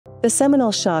The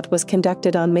Seminole shot was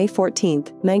conducted on May 14,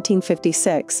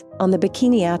 1956, on the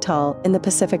Bikini Atoll in the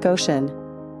Pacific Ocean.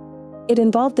 It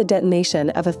involved the detonation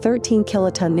of a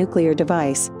 13-kiloton nuclear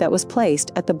device that was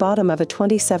placed at the bottom of a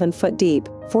 27-foot deep,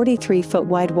 43-foot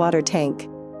wide water tank.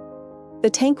 The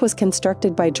tank was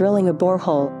constructed by drilling a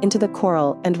borehole into the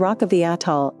coral and rock of the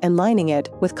atoll and lining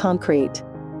it with concrete.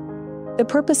 The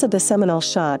purpose of the Seminole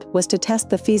shot was to test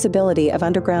the feasibility of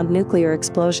underground nuclear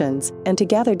explosions and to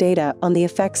gather data on the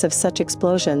effects of such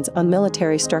explosions on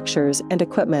military structures and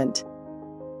equipment.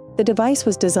 The device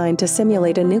was designed to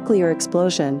simulate a nuclear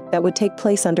explosion that would take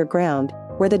place underground,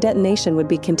 where the detonation would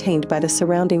be contained by the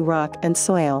surrounding rock and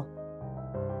soil.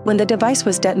 When the device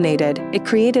was detonated, it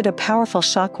created a powerful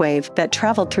shockwave that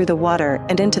traveled through the water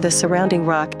and into the surrounding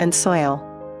rock and soil.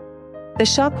 The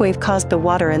shockwave caused the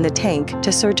water in the tank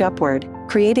to surge upward,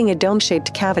 creating a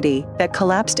dome-shaped cavity that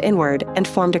collapsed inward and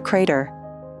formed a crater.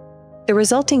 The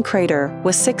resulting crater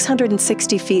was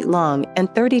 660 feet long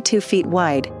and 32 feet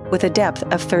wide, with a depth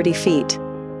of 30 feet.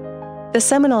 The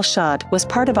Seminole shot was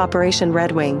part of Operation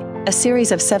Red Wing, a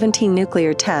series of 17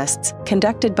 nuclear tests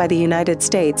conducted by the United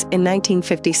States in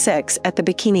 1956 at the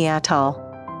Bikini Atoll.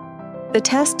 The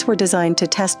tests were designed to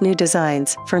test new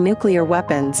designs for nuclear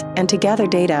weapons and to gather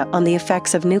data on the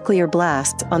effects of nuclear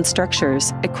blasts on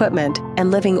structures, equipment, and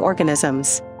living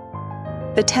organisms.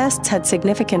 The tests had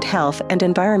significant health and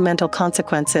environmental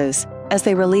consequences, as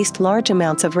they released large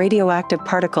amounts of radioactive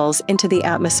particles into the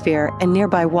atmosphere and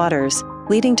nearby waters,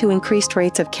 leading to increased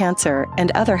rates of cancer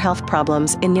and other health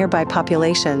problems in nearby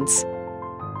populations.